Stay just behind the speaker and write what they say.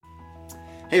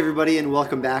Hey everybody, and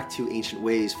welcome back to Ancient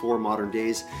Ways for Modern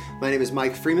Days. My name is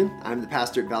Mike Freeman. I'm the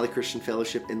pastor at Valley Christian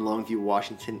Fellowship in Longview,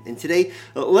 Washington. And today,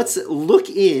 let's look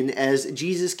in as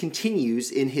Jesus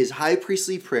continues in his high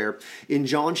priestly prayer in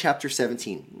John chapter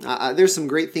 17. There's some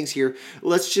great things here.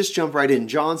 Let's just jump right in.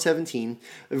 John 17,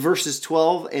 verses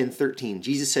 12 and 13.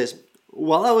 Jesus says,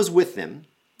 "While I was with them,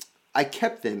 I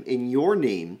kept them in your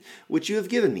name, which you have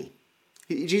given me."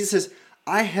 Jesus says,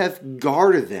 "I have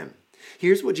guarded them."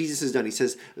 Here's what Jesus has done. He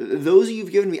says, those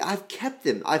you've given me, I've kept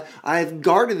them. I've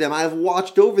guarded them. I've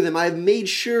watched over them. I've made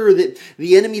sure that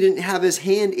the enemy didn't have his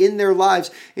hand in their lives.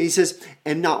 And he says,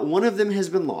 and not one of them has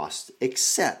been lost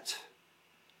except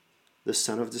the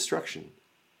son of destruction,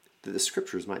 that the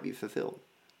scriptures might be fulfilled.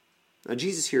 Now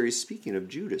Jesus here is speaking of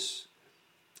Judas,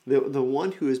 the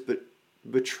one who has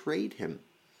betrayed him.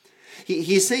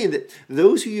 He's saying that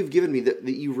those who you've given me, that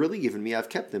you've really given me, I've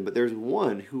kept them. But there's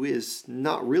one who is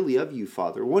not really of you,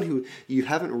 Father. One who you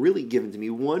haven't really given to me.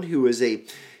 One who is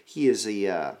he's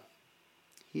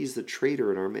the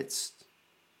traitor in our midst.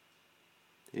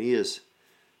 And he is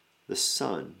the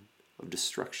son of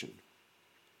destruction.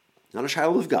 Not a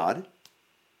child of God,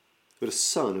 but a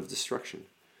son of destruction.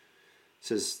 It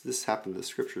says this happened that the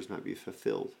scriptures might be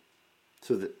fulfilled.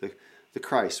 So that the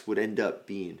Christ would end up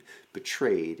being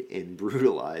betrayed and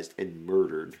brutalized and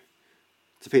murdered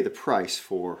to pay the price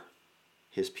for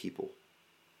his people.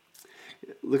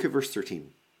 Look at verse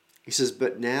 13. He says,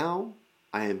 "But now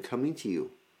I am coming to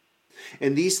you,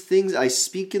 and these things I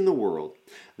speak in the world,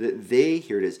 that they,"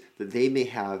 here it is, "that they may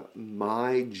have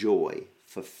my joy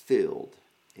fulfilled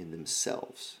in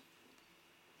themselves."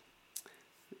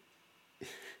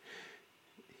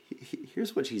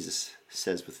 Here's what Jesus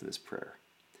says within this prayer.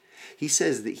 He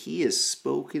says that he has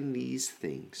spoken these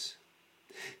things,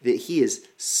 that he has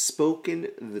spoken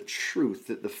the truth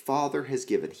that the Father has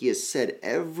given. He has said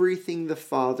everything the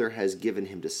Father has given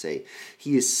him to say.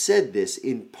 He has said this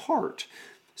in part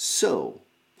so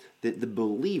that the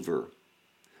believer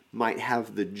might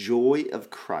have the joy of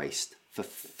Christ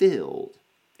fulfilled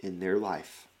in their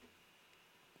life.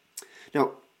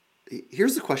 Now,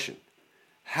 here's the question.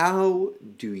 How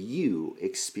do you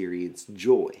experience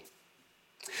joy?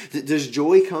 Does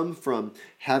joy come from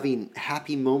having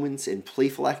happy moments and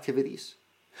playful activities?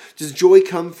 Does joy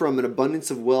come from an abundance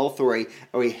of wealth or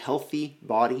a healthy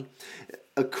body?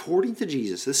 According to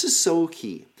Jesus, this is so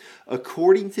key.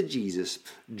 According to Jesus,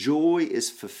 joy is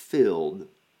fulfilled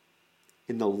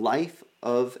in the life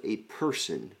of a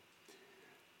person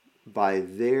by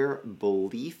their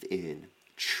belief in,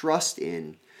 trust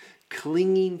in,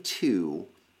 clinging to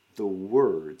the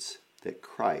words that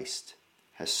Christ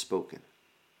has spoken.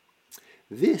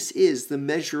 This is the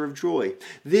measure of joy.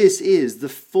 This is the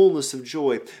fullness of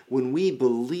joy when we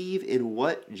believe in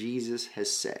what Jesus has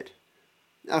said.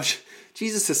 Now,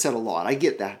 Jesus has said a lot. I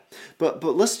get that. But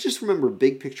let's just remember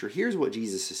big picture. Here's what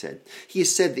Jesus has said. He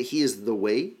has said that he is the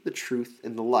way, the truth,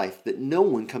 and the life, that no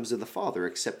one comes to the Father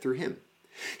except through him.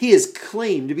 He has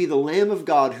claimed to be the Lamb of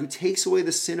God who takes away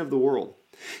the sin of the world.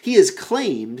 He has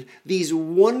claimed these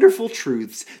wonderful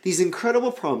truths, these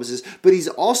incredible promises, but he's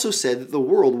also said that the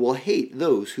world will hate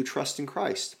those who trust in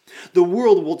Christ. The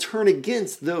world will turn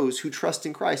against those who trust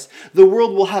in Christ. The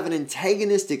world will have an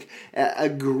antagonistic,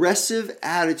 aggressive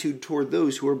attitude toward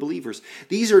those who are believers.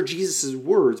 These are Jesus'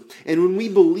 words, and when we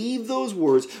believe those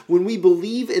words, when we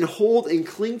believe and hold and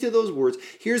cling to those words,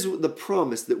 here's the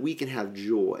promise that we can have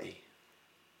joy.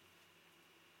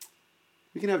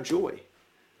 We can have joy.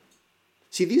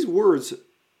 See, these words,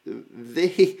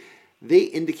 they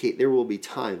indicate there will be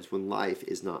times when life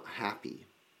is not happy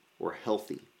or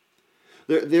healthy.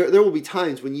 There will be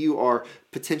times when you are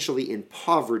potentially in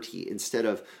poverty instead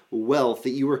of wealth,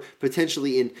 that you are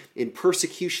potentially in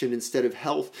persecution instead of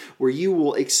health, where you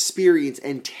will experience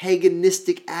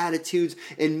antagonistic attitudes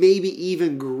and maybe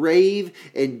even grave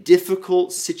and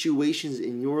difficult situations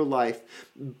in your life.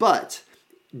 But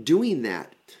doing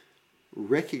that,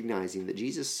 recognizing that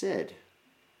Jesus said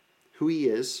who he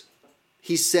is.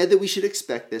 He said that we should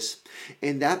expect this,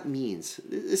 and that means,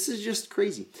 this is just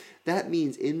crazy, that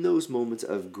means in those moments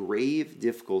of grave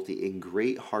difficulty and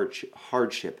great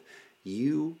hardship,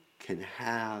 you can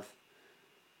have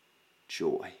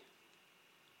joy.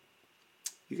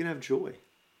 You can have joy.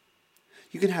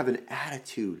 You can have an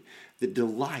attitude that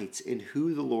delights in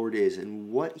who the Lord is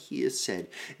and what he has said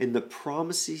and the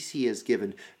promises he has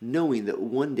given, knowing that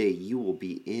one day you will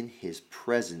be in his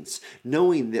presence,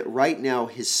 knowing that right now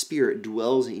his Spirit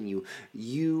dwells in you.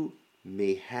 You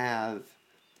may have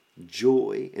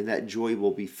joy, and that joy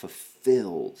will be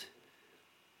fulfilled.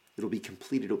 It'll be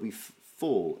completed. It'll be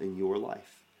full in your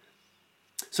life.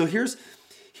 So here's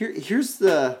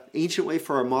the ancient way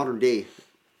for our modern day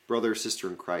brother or sister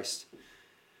in Christ,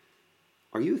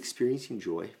 are you experiencing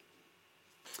joy?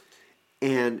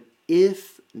 And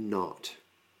if not,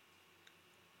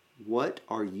 what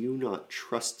are you not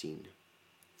trusting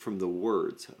from the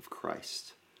words of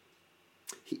Christ?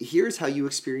 Here's how you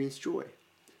experience joy.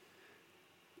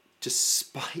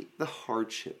 Despite the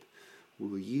hardship,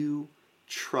 will you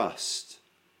trust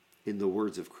in the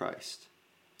words of Christ?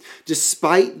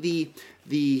 Despite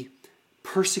the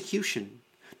persecution,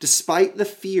 despite the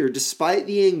fear, despite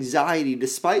the anxiety,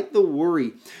 despite the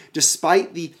worry,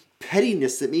 despite the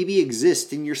pettiness that maybe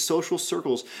exists in your social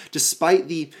circles, despite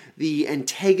the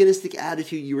antagonistic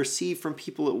attitude you receive from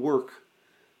people at work,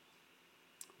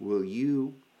 will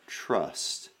you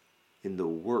trust in the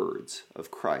words of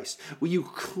Christ? Will you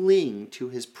cling to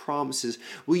his promises?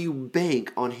 Will you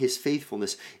bank on his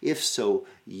faithfulness? If so,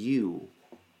 you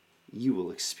will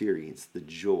experience the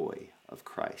joy of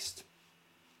Christ.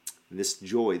 And this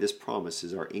joy, this promise,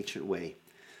 is our ancient way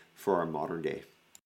for our modern day.